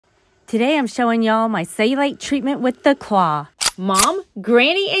Today I'm showing y'all my cellulite treatment with the claw. Mom,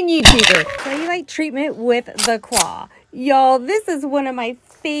 granny, and YouTuber. Cellulite treatment with the claw. Y'all, this is one of my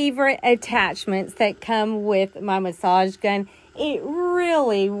favorite attachments that come with my massage gun. It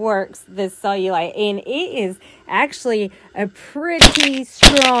really works, this cellulite, and it is actually a pretty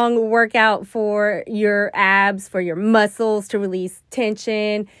strong workout for your abs, for your muscles, to release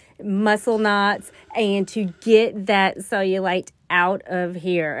tension, muscle knots, and to get that cellulite out of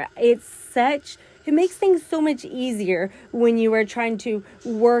here. It makes things so much easier when you are trying to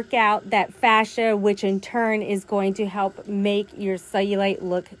work out that fascia, which in turn is going to help make your cellulite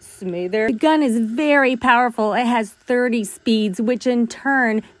look smoother. The gun is very powerful. It has 30 speeds, which in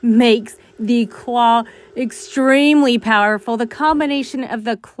turn makes the claw extremely powerful. The combination of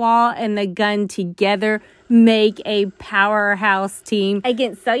the claw and the gun together make a powerhouse team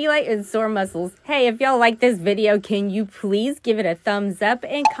against cellulite and sore muscles. Hey, if y'all like this video, can you please give it a thumbs up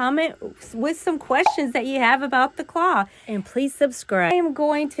and comment with some questions that you have about the claw? And please subscribe. I am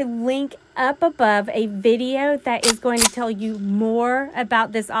going to link up above a video that is going to tell you more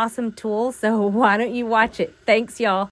about this awesome tool, so why don't you watch it? Thanks, y'all.